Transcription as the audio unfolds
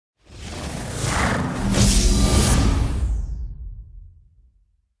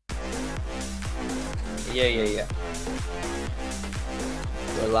Yeah.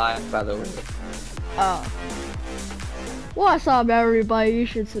 We're live, by the way. What's up, everybody? You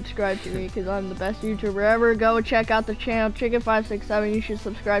should subscribe to me because I'm the best YouTuber ever. Go check out the channel, Chicken567. You should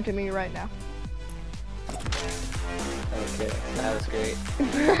subscribe to me right now. Okay, that was great.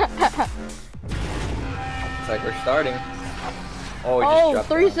 Looks like we're starting. Oh, we just dropped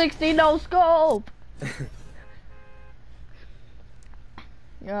 360 no scope.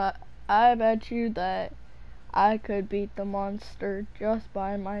 Yeah, I bet you that I could beat the monster just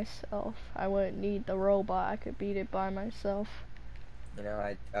by myself. I wouldn't need the robot. I could beat it by myself. You know,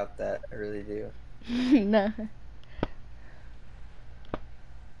 I doubt that. I really do. No.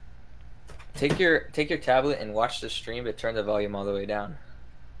 Take your tablet and watch the stream, but turn the volume all the way down.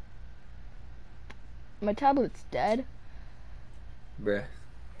 My tablet's dead. Bruh.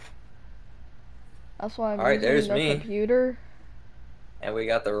 That's why I'm Alright, there's using the me. computer. And we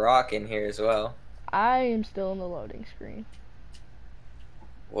got the Rock in here as well. I am still in the loading screen.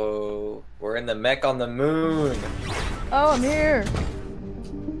 Whoa, we're in the mech on the moon. Oh, I'm here.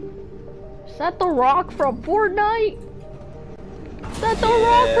 Is that the Rock from Fortnite? Is that the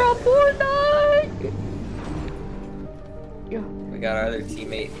Rock from Fortnite? Yeah. We got our other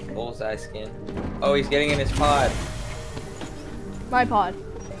teammate, Bullseye Skin. Oh, he's getting in his pod. My pod.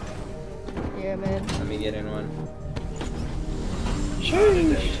 Yeah, man. Let me get in one.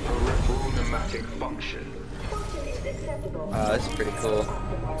 Sheesh. Oh, this is pretty cool.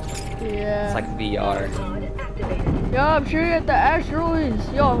 Yeah. It's like VR. Yo, I'm shooting at the asteroids.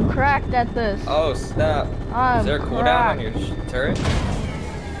 Yo, I'm cracked at this. Oh, snap. Is there a cooldown on your turret?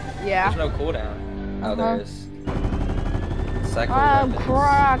 Yeah. There's no cooldown. Oh, there is. Cycle I'm weapons.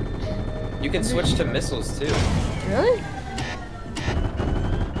 cracked. You can switch to missiles too. Really?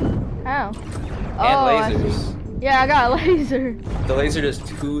 How? And I lasers. see. Yeah, I got a laser. The laser does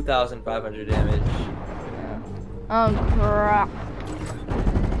 2,500 damage. I'm cracked.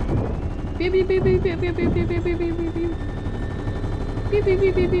 Pew pew pew pew pew pew pew pew pew pew pew pew pew. Pew pew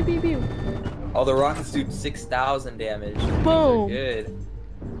pew pew pew pew pew. Oh, the rockets do 6,000 damage. Boom. Good.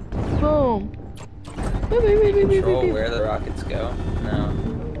 Boom. Pew pew pew pew pew Control pew. where the rockets go? No.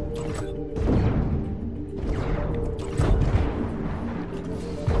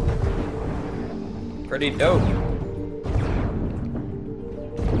 Pretty dope.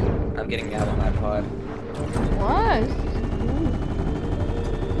 I'm getting out of my pod. What?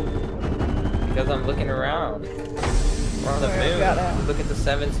 Because I'm looking around. We're on the moon. Look at the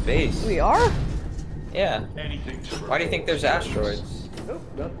 7th space. We are? Yeah. Why do you think there's asteroids? Nope,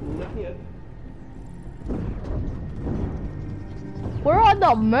 nothing yet. We're on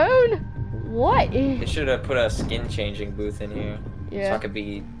the moon? What? They should have put a skin changing booth in here. Yeah. So I could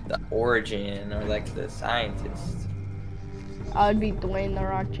be the origin or like the scientist. I would be Dwayne The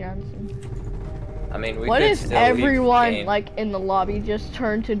Rock Johnson. I mean, we What could if still leave the everyone, game. like, in the lobby just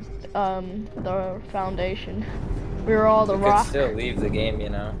turned to, the Foundation? We were all The We Rock. could still leave the game, you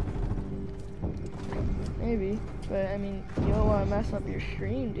know. Maybe. But, I mean, you don't want to mess up your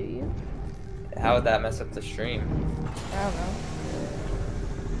stream, do you? How would that mess up the stream? I don't know.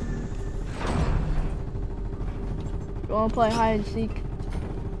 You want to play hide and seek?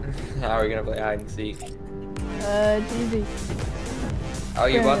 How are we gonna play hide and seek? It's easy. Oh,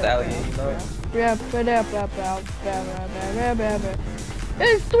 you bought the LED mode?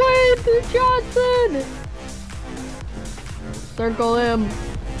 It's Dwayne Johnson! Circle him.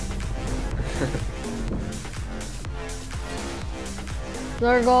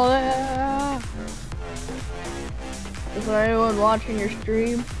 Circle him. Is there anyone watching your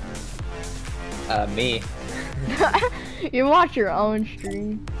stream? Me. You watch your own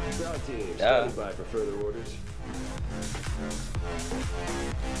stream. Ground team, Yeah. stand by for further orders.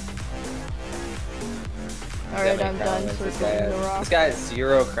 Alright, How I'm many crown done wins this circling guy the has? rock. This guy has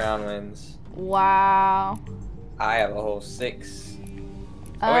 0 crown wins. Wow. I have a whole 6.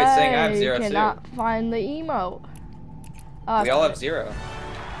 Oh, wait, it's saying I have 0 too. cannot find the emote. We all have 0.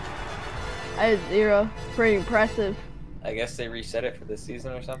 I had 0. Pretty impressive. I guess they reset it for this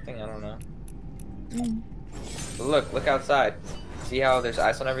season or something. I don't know. Mm. But look outside. See how there's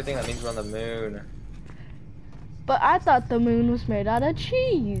ice on everything? That means we're on the moon. But I thought the moon was made out of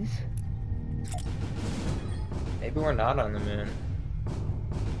cheese. Maybe we're not on the moon.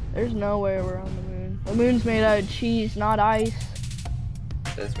 There's no way we're on the moon. The moon's made out of cheese, not ice.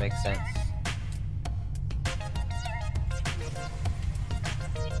 Does make sense.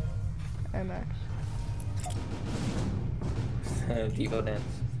 MX. Devo dance.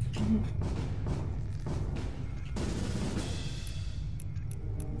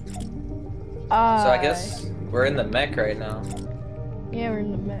 So I guess we're in the mech right now. Yeah, we're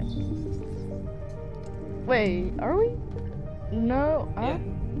in the mech. Wait, are we? No. Yeah.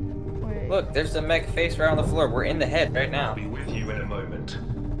 Wait. Look, there's the mech face right on the floor. We're in the head right now. I'll be with you in a moment.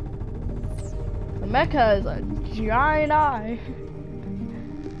 The mech has a giant eye.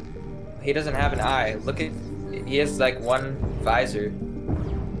 He doesn't have an eye. Look at, he has like one visor.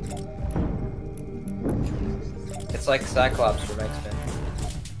 It's like Cyclops from X-Men.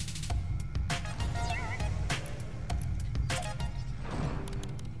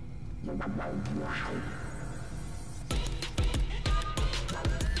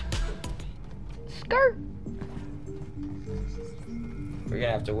 Skirt. We're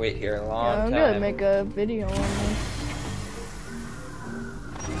gonna have to wait here a long Yeah, I'm time. gonna make a video on this.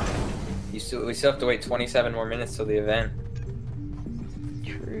 We still have to wait 27 more minutes till the event.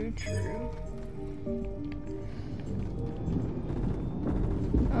 True.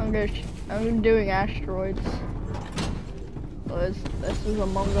 I'm doing asteroids. So this is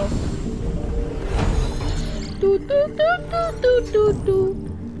Among Us. Do do do do do do do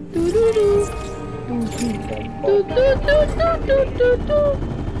do do do. Do do do do do do.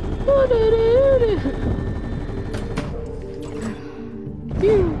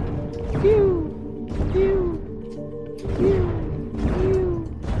 Pew pew pew pew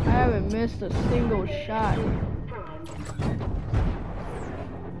pew. I haven't missed a single shot.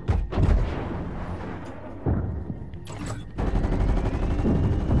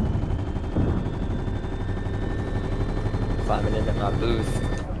 Climbing into my booth.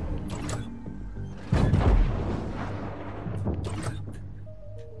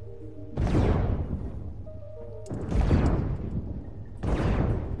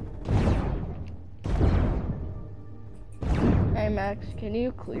 Hey Max, can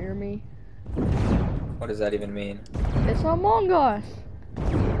you clear me? What does that even mean? It's Among Us.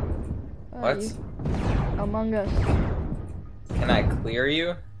 What? Among Us. Can I clear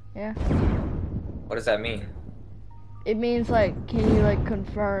you? Yeah. What does that mean? It means like, can you like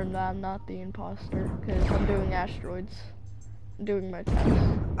confirm that I'm not the imposter? Because I'm doing asteroids. I'm doing my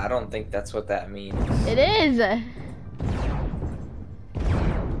test. I don't think that's what that means. It is!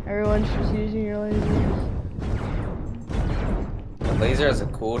 Everyone's just using your lasers. The laser has a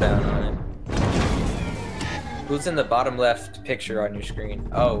cooldown on it. Who's in the bottom left picture on your screen?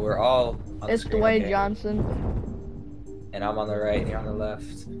 Oh, we're all on the It's screen. Dwayne Okay. Johnson. And I'm on the right and you're on the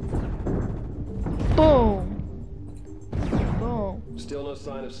left. Boom! Boom. Still no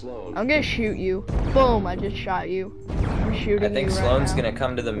sign of Sloan. I'm gonna shoot you. Boom, I just shot you. I'm shooting I think you right Sloane's now. gonna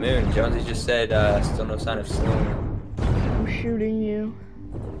come to the moon. Jonesy just said, still no sign of Sloan. I'm shooting you.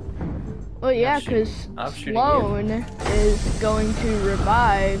 Well, yeah, because I'm shooting Sloan is going to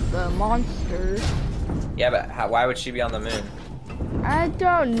revive the monster. Yeah, but why would she be on the moon? I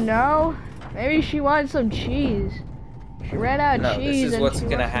don't know. Maybe she wants some cheese. She ran out of No, cheese. this is and what's she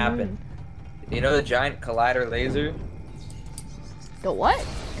gonna wants some happen. moon. You know the giant collider laser? The what?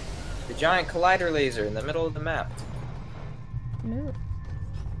 The giant collider laser in the middle of the map. No. You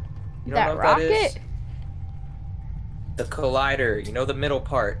don't That know what rocket? that is? The collider, you know the middle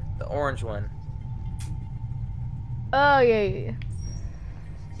part, the orange one. Oh, yeah.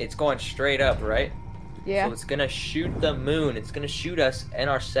 It's going straight up, right? Yeah. So it's gonna shoot the moon. It's gonna shoot us in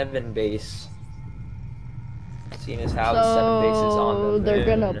our 7 base. Seeing as how the 7 base is on the moon. they're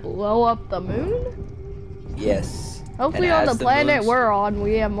gonna blow up the moon? Yes. Hopefully And on as the planet moons- we're on,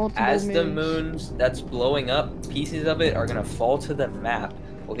 we have multiple As moons. the moons that's blowing up, pieces of it are gonna fall to the map.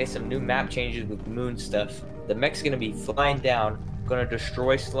 We'll get some new map changes with moon stuff. The mech's gonna be flying down, gonna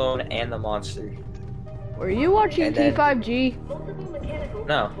destroy Sloan and the monster. Were you watching And then- T5G?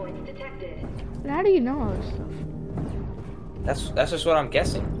 No, How do you know all this stuff? that's just what I'm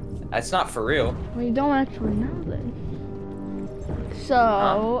guessing. It's not for real. Well, you don't actually know then. So,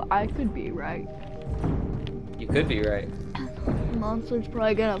 Huh? I could be right. You could be right. The monster's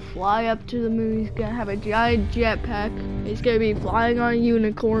probably gonna fly up to the moon. He's gonna have a giant jetpack. He's gonna be flying on a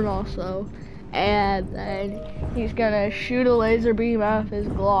unicorn also. And then he's gonna shoot a laser beam out of his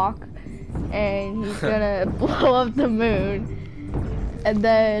Glock. And he's gonna blow up the moon. And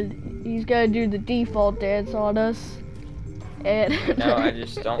then he's gonna do the default dance on us. And No, I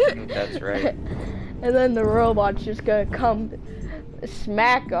just don't think that's right. And then the robot's just gonna come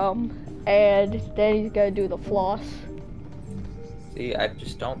smack him. And then he's gonna do the floss. See, I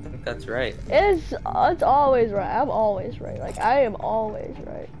just don't think that's right. It's always right. I'm always right. Like I am always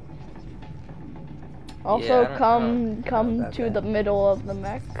right. Also, I don't know come about to that. the middle of the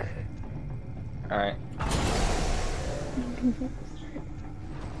mech. All right.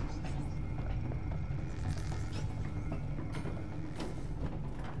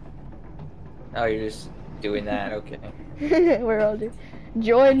 Oh, you're just doing that. Okay. We're all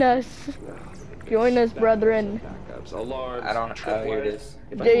join us. Join us, brethren. Backups, alarms, I don't. Oh, here it tripwires. is.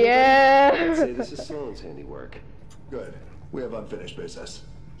 If I can Yeah. I'd say this is Sloan's handiwork. Good. We have unfinished business.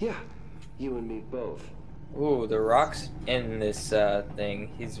 Yeah, you and me both. Ooh, the Rock's in this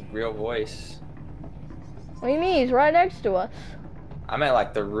thing. His real voice. What do you mean? He's right next to us. I meant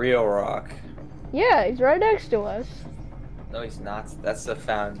like the real Rock. Yeah, he's right next to us. No, he's not. That's the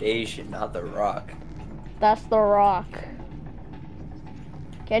Foundation, not the Rock. That's the Rock.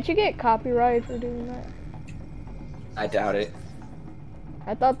 Can't you get copyrighted for doing that? I doubt it.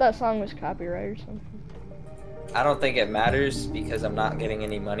 I thought that song was copyrighted or something. I don't think it matters because I'm not getting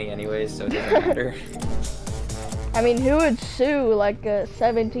any money anyways, so it doesn't matter. I mean, who would sue like a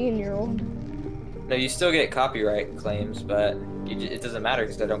 17-year-old? No, you still get copyright claims, but it doesn't matter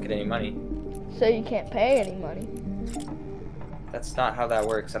because I don't get any money. So you can't pay any money. That's not how that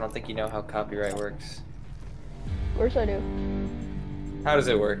works. I don't think you know how copyright works. Of course I do. How does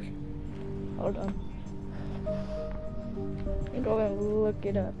it work? Hold on. I'm going to look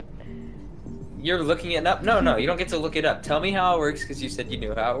it up. You're looking it up? No, you don't get to look it up. Tell me how it works because you said you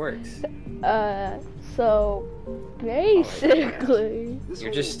knew how it works. So basically,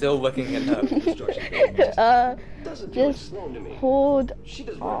 You're just still looking it up. Doesn't feel like just Sloan to me. hold She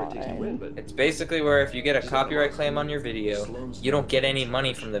does whatever it takes to win, on. but It's basically where if you get a copyright claim on your video, you don't get any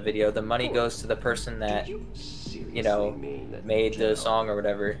money from the video. The money goes to the person that, you seriously you know, mean that made the song or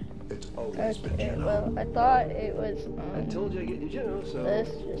whatever. It's always been Okay, Jenna. well, I thought it was I told you I get you, Jenna, so this.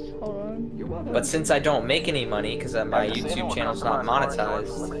 Just hold on. you're welcome. But since I don't make any money because my YouTube channel's not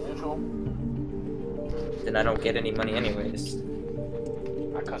monetized, then I don't get any money anyways.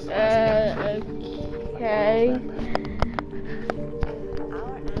 Okay.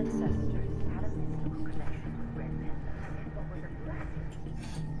 Our ancestors had a mystical connection with Redman. What was it?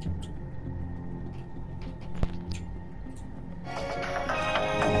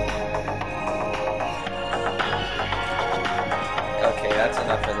 Okay, that's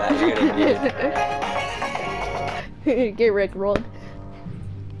enough of that. You're getting muted. Get Rick rolled.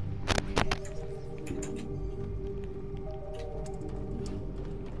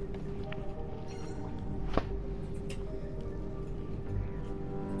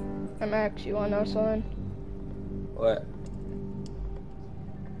 Max, you wanna know something? What?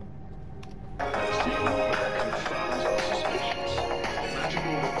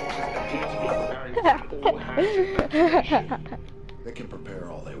 They can prepare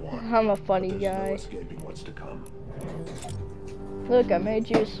all they want. I'm a funny but there's guy. No escaping what's to come. Look, I made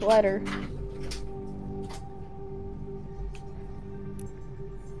you a sweater.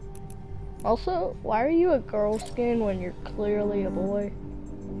 Also, why are you a girl skin when you're clearly a boy?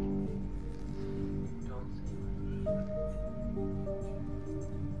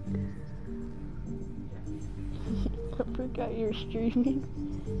 I forgot you're streaming.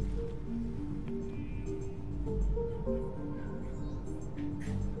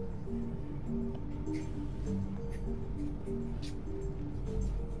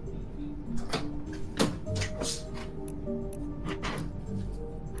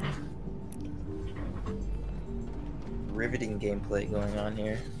 Riveting gameplay going on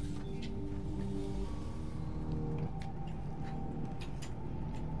here.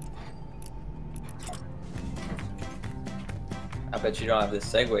 I bet you don't have this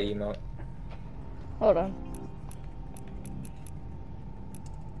segue emote. Hold on.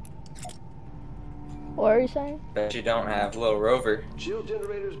 What are you saying? Bet you don't have Lil Rover. Shield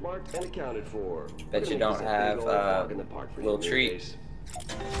generators marked and accounted for. Bet you don't have Lil Treat.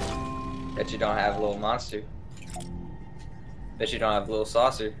 Bet you don't have Lil Monster. Bet you don't have Lil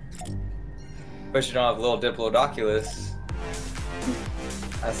Saucer. Bet you don't have Lil Diplodocus.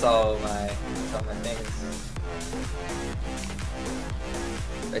 I saw my things.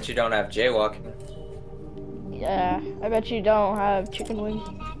 Bet you don't have Jaywalking. Yeah, I bet you don't have chicken wings.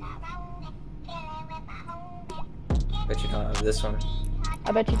 Bet you don't have this one.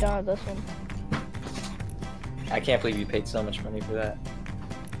 I bet you don't have this one. I can't believe you paid so much money for that.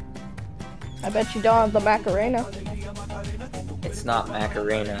 I bet you don't have the Macarena. It's not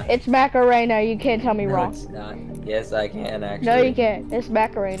Macarena. It's Macarena, you can't tell me No, wrong. it's not. Yes, I can actually. No, you can't. It's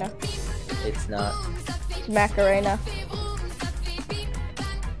Macarena. It's not. It's Macarena.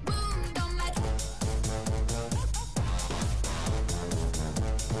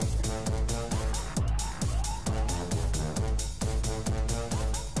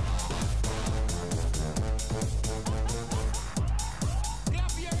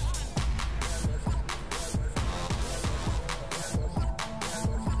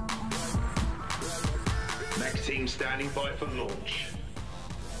 Next team standing by for launch.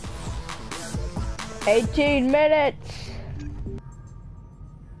 18 minutes.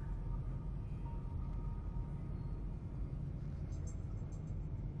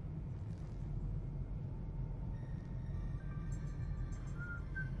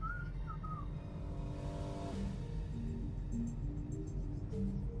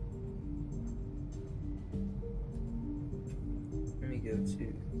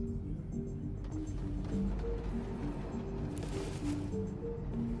 2.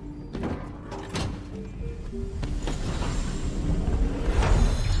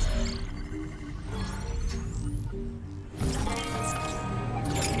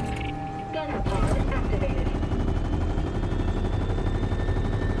 Gun pod activated.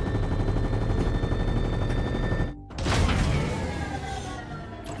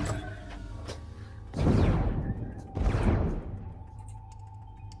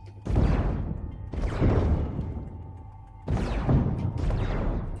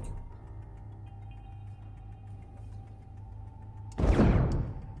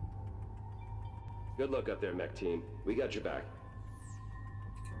 Good luck up there, mech team. We got your back.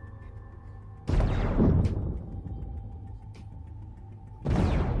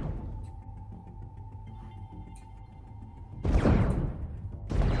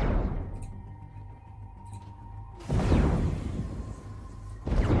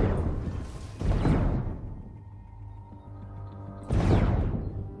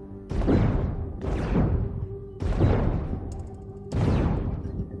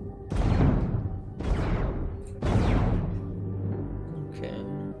 Okay.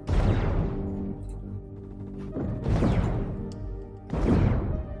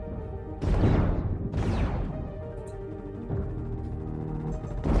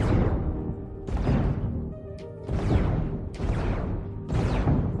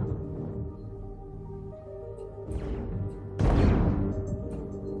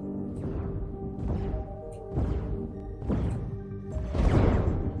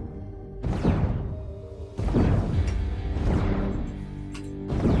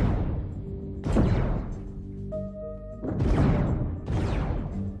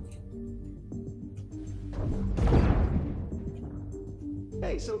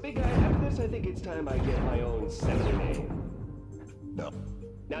 Hey, so big guy, after this, I think it's time I get my own second name. No.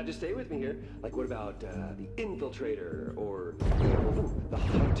 Now, just stay with me here. Like, what about the Infiltrator or ooh, the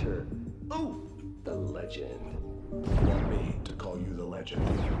Hunter? Ooh, the Legend. You want me to call you the legend?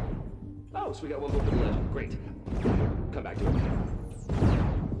 Oh, so we got one more for the Legend. Great. Come back to it.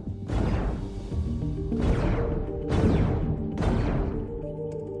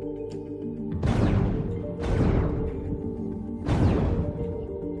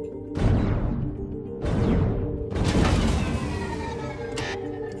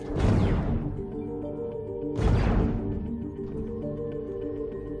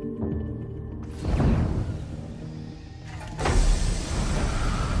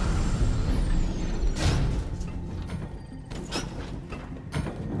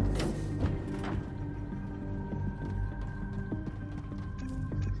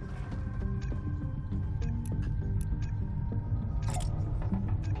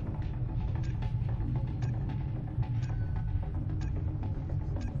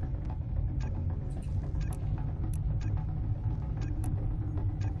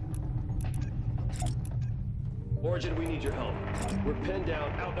 Origin, we need your help. We're pinned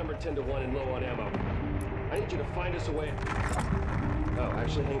down, outnumbered 10 to 1 and low on ammo. I need you to find us a way. Oh,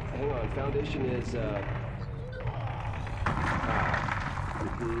 actually, hang on. Foundation is,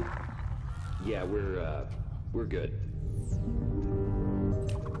 Yeah, we're good.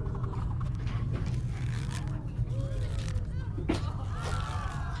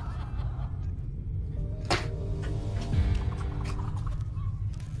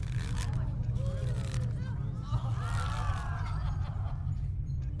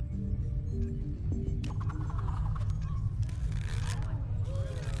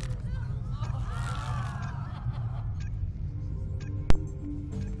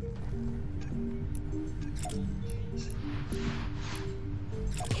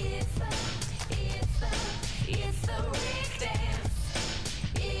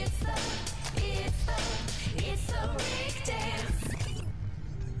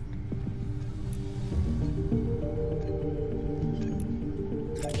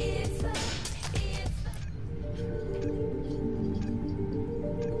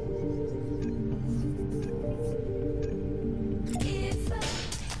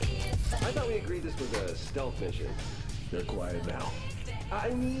 Stealth mission. You're quiet now. I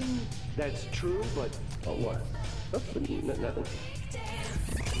mean, that's true, but Oh, what? nothing.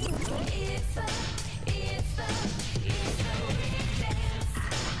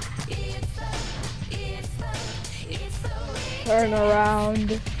 Turn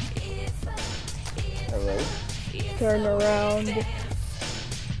around. Hello? Turn around.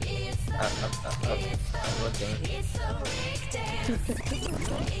 I'm looking.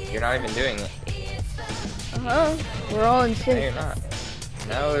 You're not even doing it. Uh-huh. We're all in No, sync. you're not.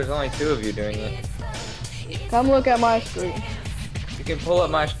 No, there's only 2 of you doing it. Come look at my screen. You can pull up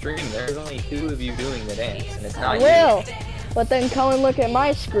my stream. There's only 2 of you doing the dance, and it's I not will. But then come and look at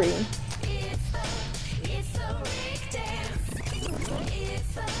my screen.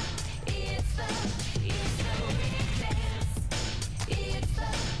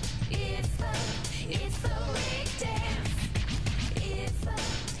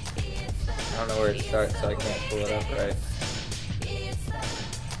 I don't know where it starts, so I can't pull it up right.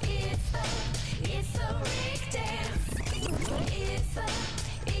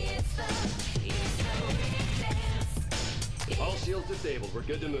 All shields disabled. We're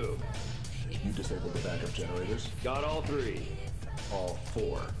good to move. You disabled the backup generators? Got all 3. All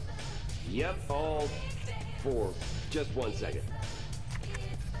 4. Yep, all 4. Just 1 second.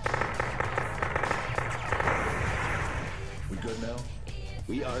 We good now?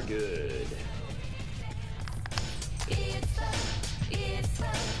 We are good.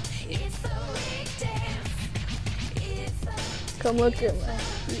 Come look at my.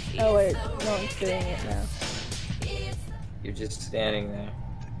 Oh wait, no one's doing it now. You're just standing there.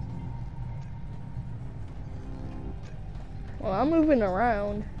 Well, I'm moving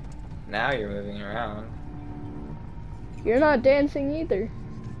around. Now you're moving around. You're not dancing either.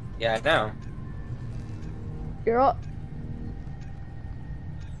 Yeah, I know. You're all.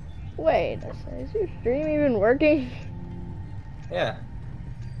 Wait a second, is your stream even working? Yeah.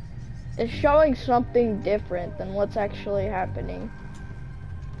 It's showing something different than what's actually happening.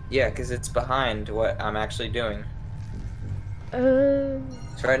 Yeah, because it's behind what I'm actually doing. Uh.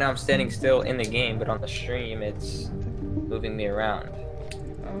 So right now I'm standing still in the game, but on the stream it's moving me around.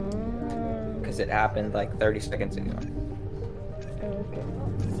 Because it happened like 30 seconds ago. Okay.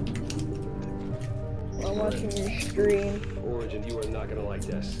 Well, I'm watching your stream. Origin, you are not gonna like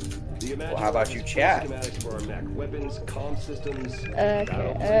this. Well, how about you chat? Schematics for our mech, weapons, comm systems.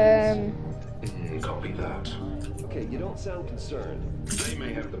 Okay. Copy that. Okay, you don't sound concerned. They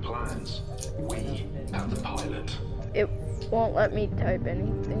may have the plans. We have the pilot. It won't let me type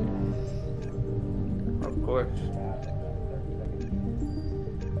anything. Of course.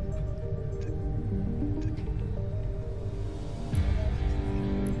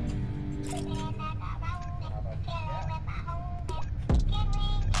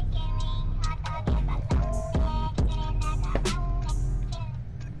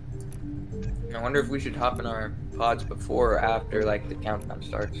 I wonder if we should hop in our pods before or after, like, the countdown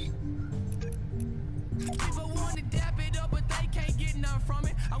starts.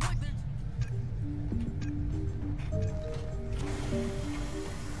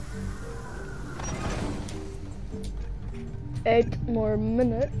 Eight more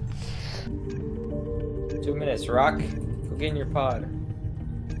minutes. 2 minutes, Rock. Go get in your pod.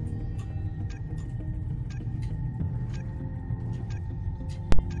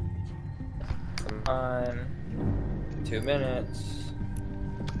 Come on. 2 minutes.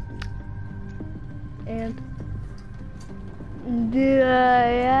 And did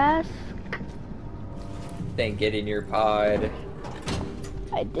I ask? Then get in your pod.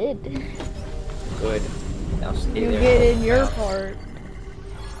 I did. Good. Now stay You there. get in your Now. part.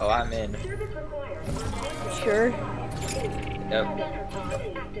 Oh, I'm in. Sure. Yep. I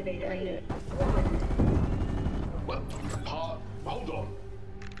knew it. Well, hold on.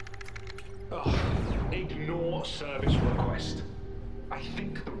 Ugh, ignore service request. I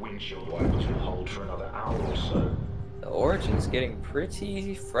think the windshield wipers will hold for another hour or so. The Origin's getting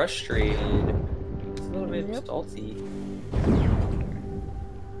pretty frustrated. It's a little bit salty.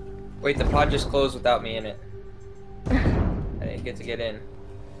 Wait, the pod just closed without me in it. I didn't get to get in.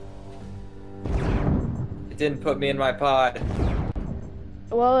 It didn't put me in my pod.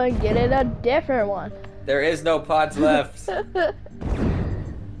 Well, then get in a different one. There is no pods left.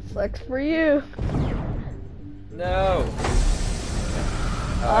 Sucks for you. No.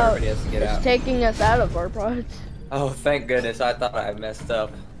 Oh, everybody has to get it's out. taking us out of our pods. Oh, thank goodness. I thought I messed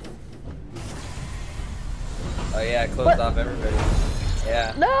up. Oh yeah, I closed off everybody.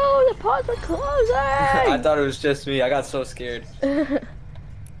 Yeah. No, the pods are closing! I thought it was just me. I got so scared. Stand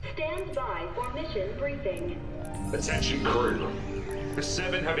by for mission briefing. Attention crew. The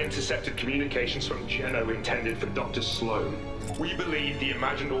 7 have intercepted communications from Geno intended for Dr. Sloan. We believe the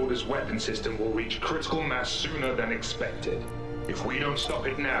Imagined Order's weapon system will reach critical mass sooner than expected. If we don't stop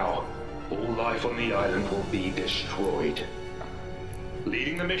it now, all life on the island will be destroyed.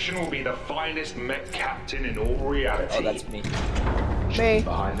 Leading the mission will be the finest mech captain in all reality. Oh, that's me. Me.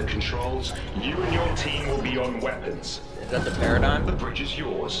 Behind the controls, you and your team will be on weapons. Is that the Paradigm? The bridge is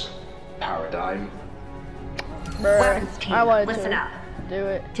yours. Paradigm. Weapons team, I wanted listen to up. do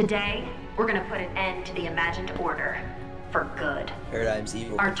it. Today, we're gonna put an end to the Imagined Order. For good. Paradigm's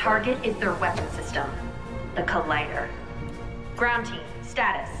evil. Our target is their weapon system, the Collider. Ground team,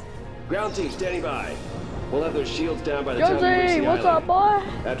 status. Ground team standing by. We'll have those shields down by the time we reach Josie, the what's island. up,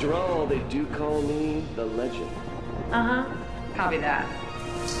 boy? After all, they do call me the legend. Uh-huh. Copy that.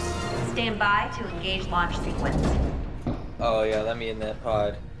 Stand by to engage launch sequence. Oh yeah, let me in that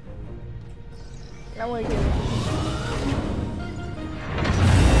pod. No one can.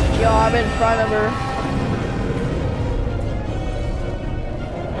 Yo, I'm in front of her.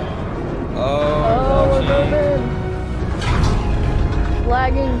 Oh, we're gee. moving.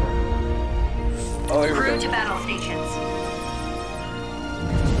 Lagging. Oh, here we Crew go. to battle stations.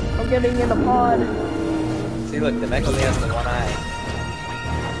 I'm getting in the pod. See, look, the mech only has the one eye.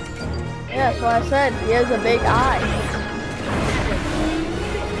 Yeah, that's what I said. He has a big eye.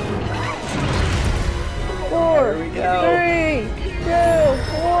 4, Here we go. 3, 2,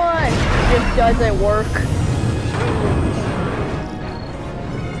 1. It just doesn't work.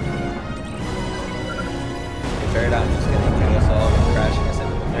 Paradigm just gonna kill us all and crashing us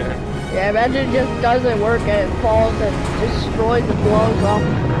into the moon. Yeah, imagine it just doesn't work and it falls and destroys and blows up.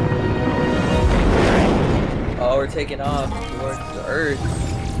 Oh, we're taking off towards the Earth.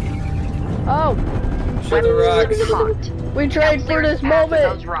 Oh, Shoot the rocks. Hot. we trained for this Those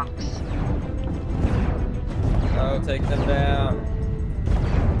moment. rocks. Oh, take them down.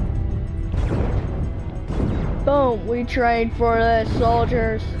 Boom, we trained for this,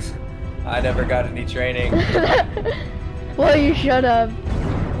 soldiers. I never got any training. Well, you should have.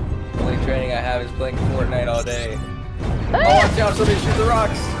 The only training I have is playing Fortnite all day. Oh, watch out, somebody shoot the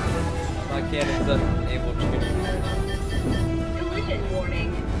rocks! My cannon's unable to shoot. Collision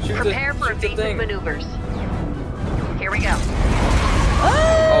warning. Shoot Prepare for shoot the evasive thing. maneuvers. Here we go.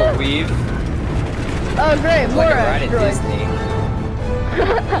 Oh, weave. Oh, great, It's more like a ride at asteroids. Disney.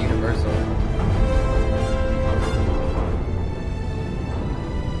 Universal.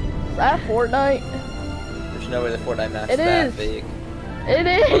 Is that Fortnite? There's no way the Fortnite map's It that is. big. It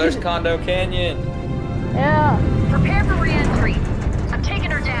is. Oh, there's Condo Canyon. Yeah. Prepare for re-entry. I'm taking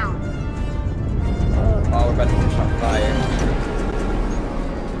her down. Oh, we're about to catch on fire.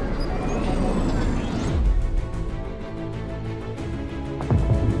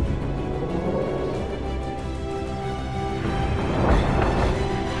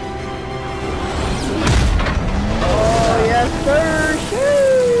 Oh, yes,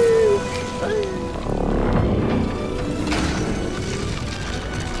 sir.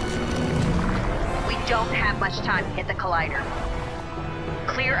 We don't have much time to hit the collider.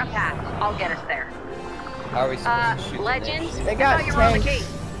 Clear a path. I'll get us there. How are we supposed to shoot the Legends? thing? They got I thought you were on the tanks.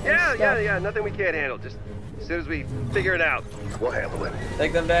 case. Yeah, nothing we can't handle. Just as soon as we figure it out, we'll handle it.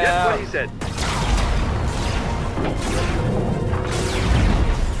 Take them That's down. what he said.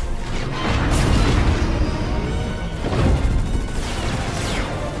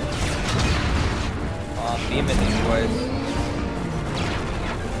 Oh, I'm beaming these boys.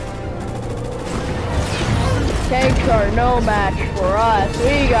 Tanks are no match for us.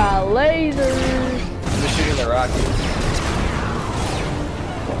 We got lasers. I'm just shooting the rockets.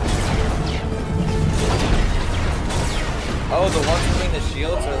 Oh, the ones between the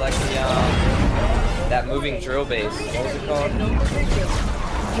shields are like the that moving drill base. What was it called?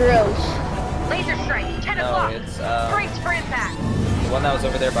 Drills. Laser strike. 10 No, o'clock. it's Brace for impact. the one that was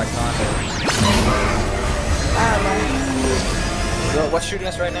over there by Condo. I Well, what's shooting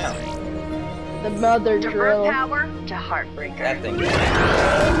us right now? don't know. The mother Divert drill. power to Heartbreaker. That thing.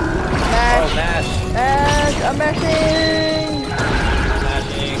 Mash. Oh, mash. Mash. I'm mashing.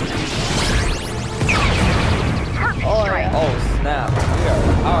 Mashing. Perfect Oh, strike. yeah. Oh, snap. We are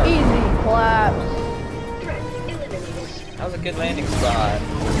hard. Easy claps. That was a good landing spot.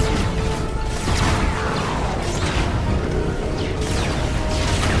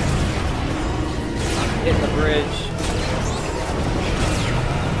 Hitting the bridge.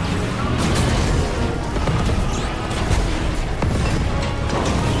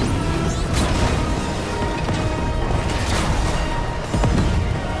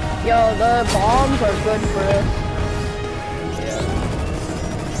 Yo, the bombs are good for this. Yeah.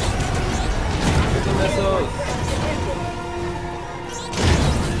 Shoot the missiles.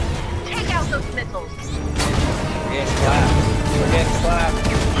 Take out those missiles. We're getting clapped. We're getting clapped.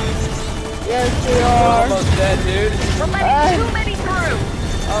 Yes, we We're are. almost dead, dude. We're letting too many through.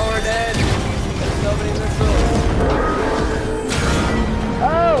 Oh, we're dead. There's so many missiles.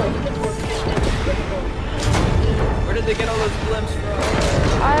 Oh, Where did they get all those blimps from?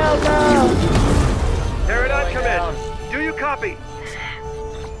 I don't know. Paradigm, Going come down. in. Do you copy?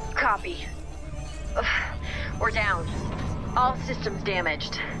 Copy. Ugh, we're down. All systems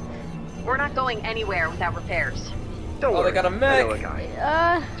damaged. We're not going anywhere without repairs. Don't Oh, worry. they got a I mech. know a guy.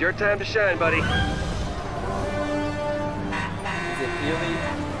 Uh, It's your time to shine, buddy. Peely?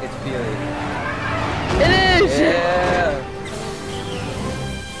 It's Peely. It is! Yeah!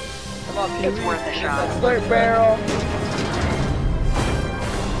 Come on, Peely. It's worth a shot. Split barrel.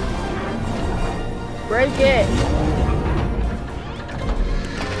 Break it.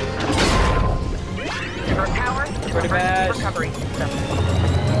 Divert power. Pretty bad. Recovery system.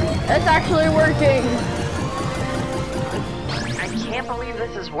 It's actually working. I can't believe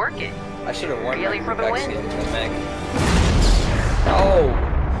this is working. I should have won. Peely for the win. Oh!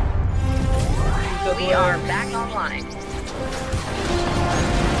 We are back online.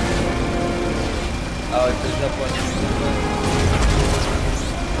 Oh, it's the zip one.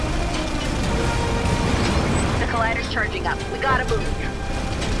 The collider's charging up. We gotta move.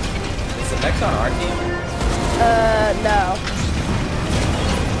 Is the next on our team? No.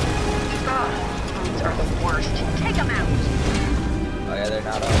 These are the worst. Take them out. Oh yeah, they're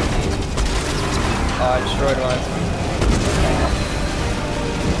not on our team. Oh, I destroyed one.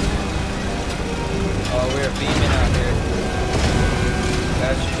 Oh, we're beaming out here.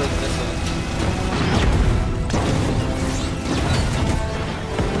 Gotta shoot those missiles.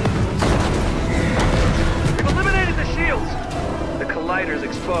 We've eliminated the shields. The collider's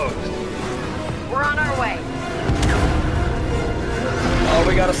exposed. We're on our way. Oh,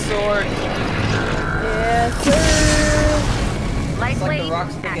 we got a sword. Yes, sir. Light It's like blade the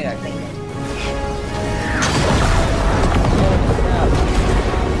rock's pickaxe. activated.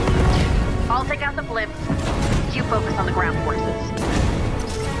 I'll take out the blimps. You focus on the ground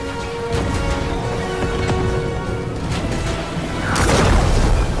forces.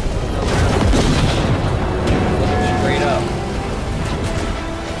 Straight up.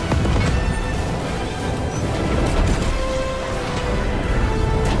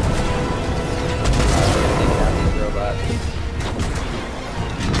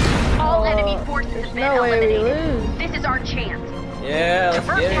 All enemy forces There's have been no way we eliminated. lose. This is our chance. Yeah, let's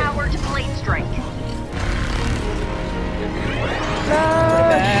Divert get it. power to blade strike.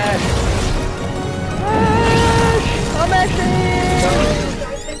 Bad. I'm actually.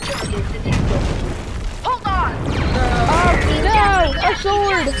 Hold on! No, a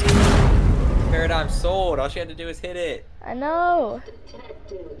sword. Paradigm sold. All she had to do was hit it. I know.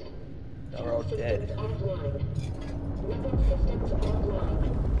 Now we're all dead.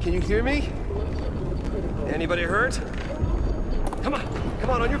 Can you hear me? Anybody hurt? Come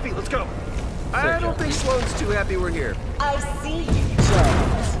on your feet, let's go. I don't think Sloane's too happy we're here. I see you,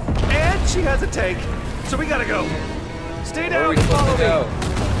 Jones. And she has a tank, so we gotta go. Stay Where are down we and supposed follow to go? me.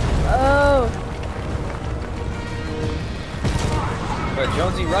 Oh. But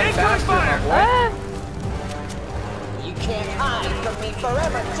Jonesy, run Incoming faster, my fire! boy. Ah. You can't hide from me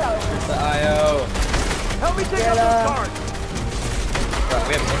forever, Jones. The IO. Help me take Get out up. those cards. Bro,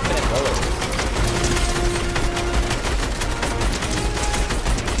 we have infinite bullets.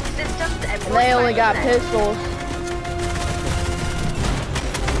 Systems and And they only got workplace. pistols.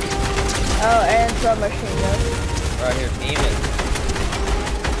 Oh, and some machine guns. Right here, beaming.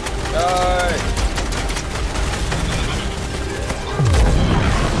 Charge!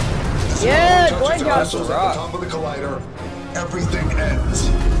 Yeah, Touches going the down. vessels at the top of the collider. Everything ends.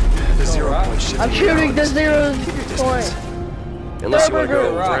 The 0 rock. point shifting I'm shooting the balance. 0 point. Unless you want to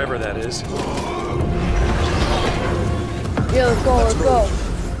go Rock. wherever that is. Yeah, let's go, let's go.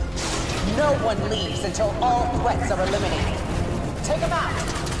 No one leaves until all threats are eliminated. Take them out.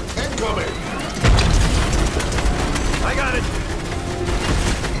 Incoming! I got it.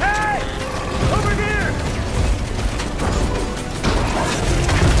 Hey! Over here!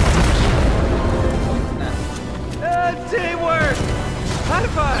 Teamwork! High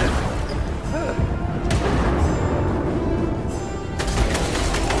five!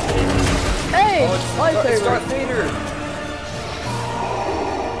 Hey, Oh, it's lightsaber. Darth Vader.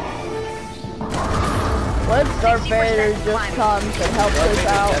 What if Darth Vader just comes and helps Darth us Vader's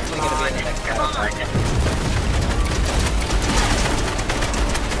out? definitely gonna be in the next Come on. battle.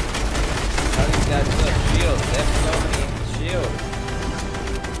 How do these guys still have shields? They have so many shields.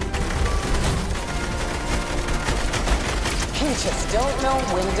 You just don't know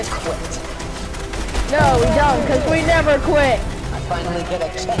when to quit. No, we don't, because we never quit. I finally get a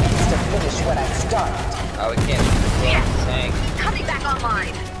chance to finish what I started. Oh, we can't shoot the Yes. tank. Coming back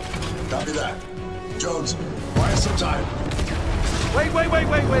online. Copy that. Jones, buy us some time. Wait.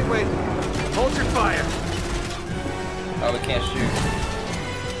 Hold your fire. Oh, we can't shoot.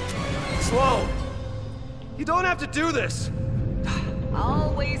 Slow. You don't have to do this.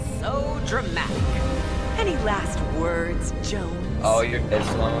 Always so dramatic. Any last words, Jones? Oh, you're dead,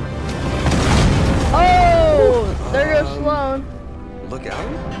 Sloan. Oh, there goes Sloan. Look out.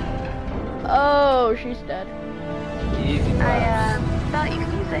 Oh, she's dead. Easy, bro. thought you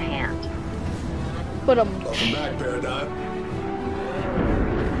could use a hand. But Welcome back, Paradigm.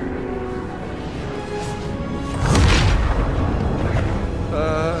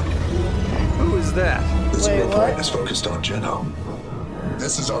 Who is that? This Wait, group what? right is focused on Geno.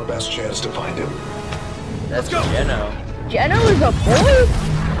 This is our best chance to find him. That's Geno. Geno is a boy?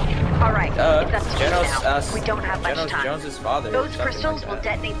 All right, it's up to you Geno's now. We don't have much time. Jones's father. or Those something crystals like will that.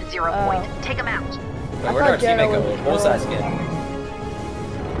 detonate the zero point. Take them out. Wait, I where'd our thought Geno teammate go? was Bullseye girl. skin.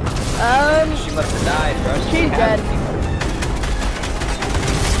 She Um, must have died, bro. she's dead.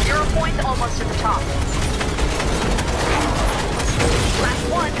 0 points almost to the top. Last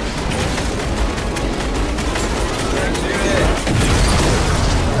one.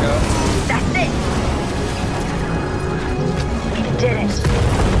 That's it. You did it.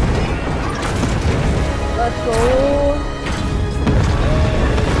 let's go.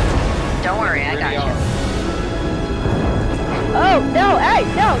 Don't worry, I got you. Oh, no, hey,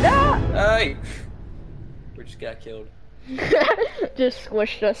 no. Hey! We just got killed. Just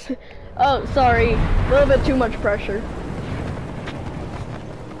squished us. Oh, sorry. A little bit too much pressure.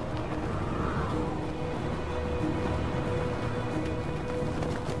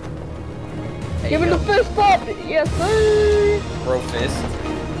 Hey, Give him yo. the fist bump! Yes, sir! Bro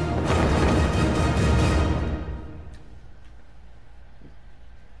fist.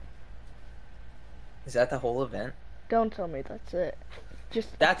 Is that the whole event? Don't tell me that's it.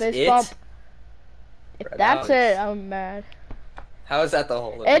 Just That's fist it? bump. If Bro, that's that it, I'm mad. How is that the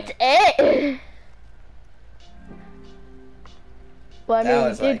whole event? It's it! But I That mean,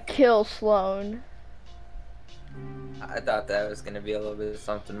 was we did like- kill Sloan. I thought that was gonna be a little bit of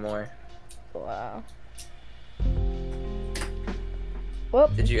something more. Wow.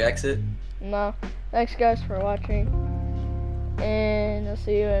 Whoop. Did you exit? No. Thanks guys for watching. And I'll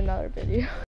see you in another video.